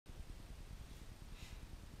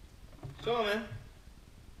So on, man.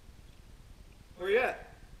 Where you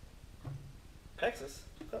at? Texas.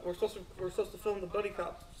 We're supposed to film the buddy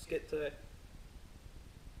cop skit today.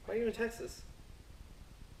 Why are you in Texas?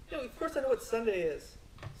 You know, of course I know what Sunday is.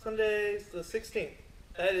 Sunday's the 16th.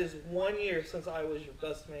 That is 1 year since I was your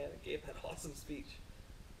best man and gave that awesome speech.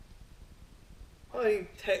 I mean,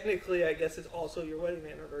 technically, I guess it's also your wedding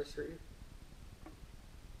anniversary.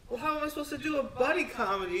 Well, how am I supposed to do a buddy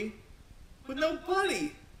comedy with no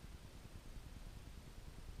buddy?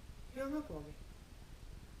 You hung up on me.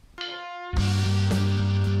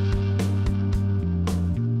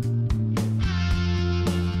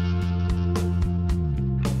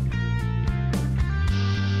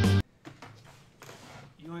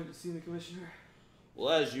 You wanted to see the commissioner? Well,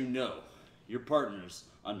 as you know, your partner's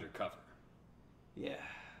undercover. Yeah,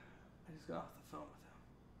 I just got off the phone with him.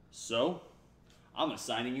 So, I'm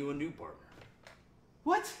assigning you a new partner.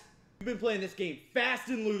 What? You've been playing this game fast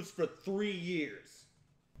and loose for 3 years.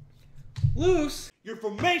 Loose? Your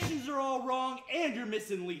formations are all wrong and you're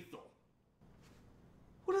missing lethal.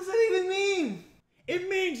 What does that even mean? It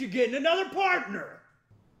means you're getting another partner.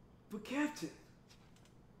 But Captain,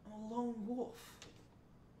 I'm a lone wolf.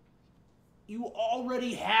 You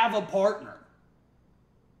already have a partner.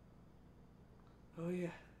 Oh yeah,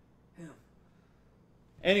 him.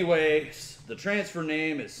 Anyways, the transfer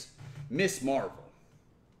name is Miss Marvel.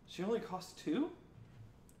 She only costs 2?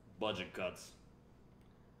 Budget cuts.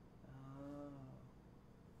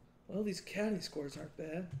 Well, these county scores aren't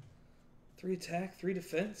bad. 3 attack, 3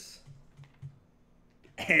 defense.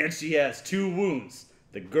 And she has 2 wounds.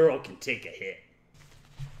 The girl can take a hit.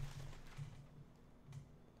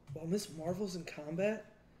 While Miss Marvel's in combat,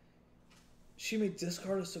 she may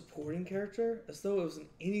discard a supporting character as though it was an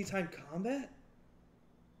anytime combat?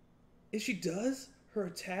 If she does, her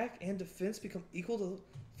attack and defense become equal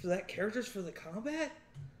for that character's for the combat?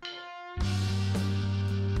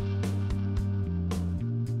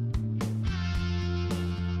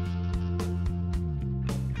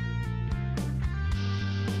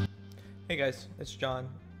 Hey guys, it's John.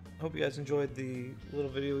 Hope you guys enjoyed the little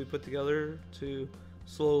video we put together to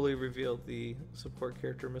slowly reveal the support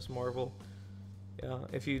character Miss Marvel.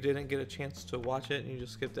 If you didn't get a chance to watch it and you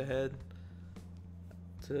just skipped ahead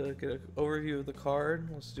to get an overview of the card,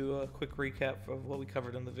 let's do a quick recap of what we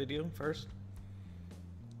covered in the video first.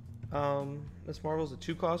 Miss Marvel's a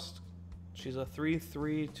 2 cost. She's a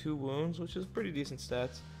 3/3, 2 wounds, which is pretty decent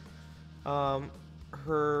stats.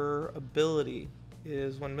 Her ability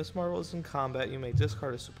is when Miss Marvel is in combat, you may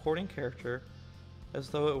discard a supporting character as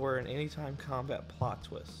though it were an anytime combat plot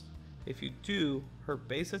twist. If you do, her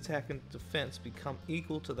base attack and defense become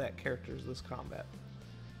equal to that character's this combat.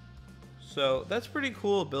 So that's pretty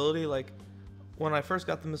cool ability. Like, when I first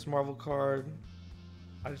got the Miss Marvel card,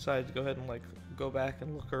 I decided to go ahead and like go back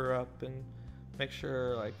and look her up and make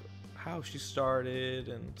sure like how she started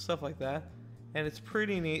and stuff like that. And it's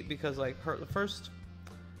pretty neat because like the first,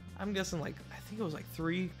 I'm guessing like, I think it was like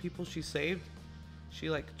 3 people she saved. She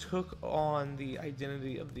like took on the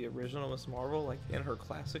identity of the original Miss Marvel, like in her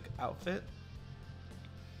classic outfit.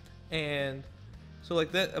 And so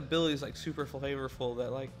like that ability is like super flavorful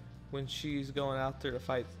that like when she's going out there to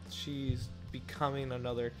fight, she's becoming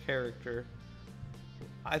another character.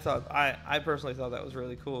 I personally thought that was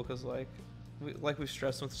really cool because like we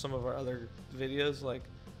stressed with some of our other videos, like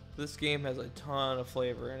this game has a ton of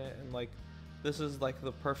flavor in it, and like this is like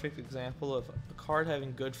the perfect example of a card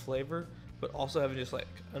having good flavor but also having just like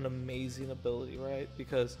an amazing ability, right?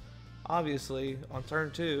 Because obviously on turn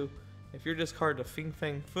 2, if you're discarding a Fing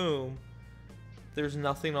Fang Foom, there's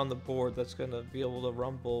nothing on the board that's going to be able to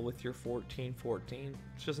rumble with your 14/14.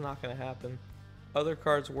 It's just not going to happen. Other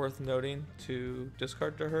cards worth noting to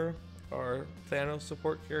discard to her are Thanos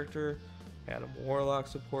support character, Adam Warlock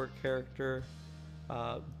support character,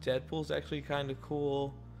 Deadpool's actually kind of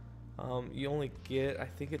cool. You only get, I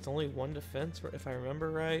think it's only 1 defense if I remember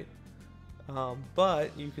right.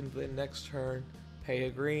 But you can the next turn pay a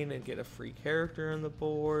green and get a free character on the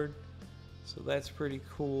board. So that's pretty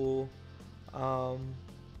cool.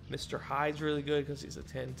 Mr. Hyde's really good because he's a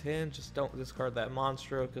 10/10. Just don't discard that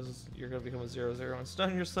Monstro because you're going to become a 0/0 and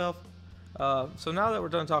stun yourself. So now that we're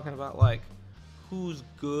done talking about like who's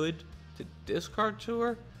good to discard to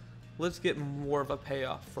her, let's get more of a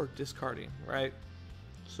payoff for discarding, right?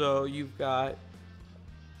 So you've got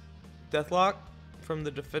Deathlock from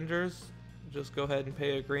the Defenders. Just go ahead and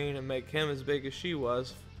pay a green and make him as big as she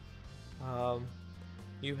was.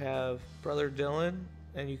 You have Brother Dylan,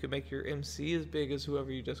 and you can make your MC as big as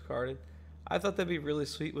whoever you discarded. I thought that'd be really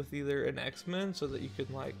sweet with either an X-Men so that you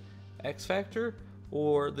can like X Factor,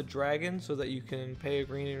 or the Dragon so that you can pay a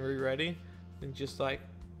green and re-ready and just like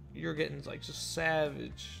you're getting like just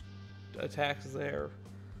savage attacks there,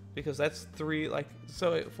 because that's 3. Like,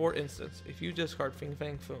 so for instance, if you discard Fing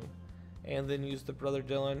Fang Foom and then use the Brother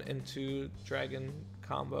Dylan into Dragon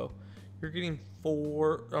combo, you're getting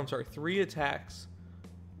 3 attacks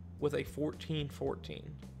with a 14/14.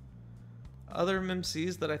 Other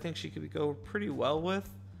MCs that I think she could go pretty well with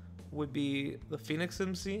would be the Phoenix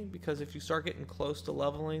MC, because if you start getting close to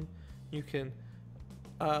leveling, you can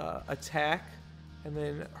attack, and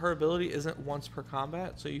then her ability isn't once per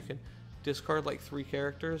combat, so you can discard like 3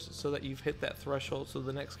 characters so that you've hit that threshold, so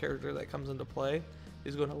the next character that comes into play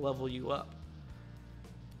is going to level you up.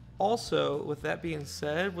 Also, with that being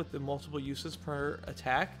said, with the multiple uses per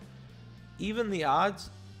attack, even the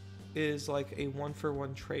odds is like a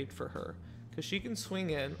 1-for-1 trade for her, because she can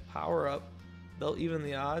swing in, power up, they'll even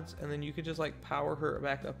the odds, and then you can just like power her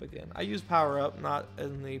back up again. I use power up not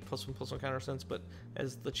in the +1/+1 counter sense, but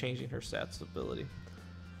as the changing her stats ability.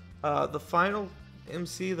 The final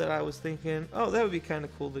MC that I was thinking, oh, that would be kind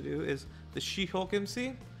of cool to do, is the She-Hulk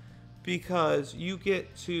MC, because you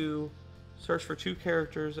get to search for 2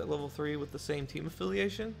 characters at level 3 with the same team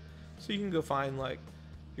affiliation. So you can go find like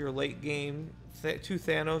your late game 2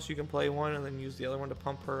 Thanos, you can play one and then use the other one to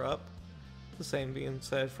pump her up. The same being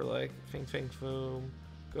said for like Fing Fang Foom,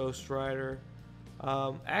 Ghost Rider.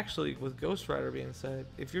 Actually, with Ghost Rider being said,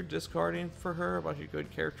 if you're discarding for her a bunch of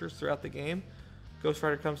good characters throughout the game, Ghost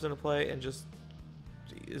Rider comes into play and just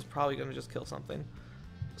is probably going to just kill something.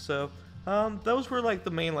 So those were like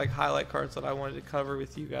the main like highlight cards that I wanted to cover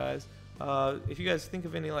with you guys. If you guys think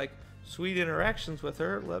of any like sweet interactions with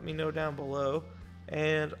her, let me know down below.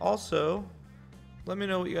 And also, let me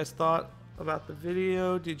know what you guys thought about the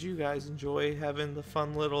video. Did you guys enjoy having the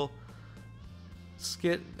fun little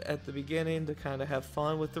skit at the beginning to kind of have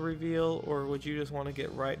fun with the reveal, or would you just want to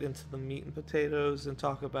get right into the meat and potatoes and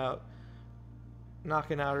talk about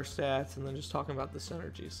knocking out her stats and then just talking about the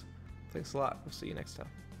synergies? Thanks a lot. We'll see you next time.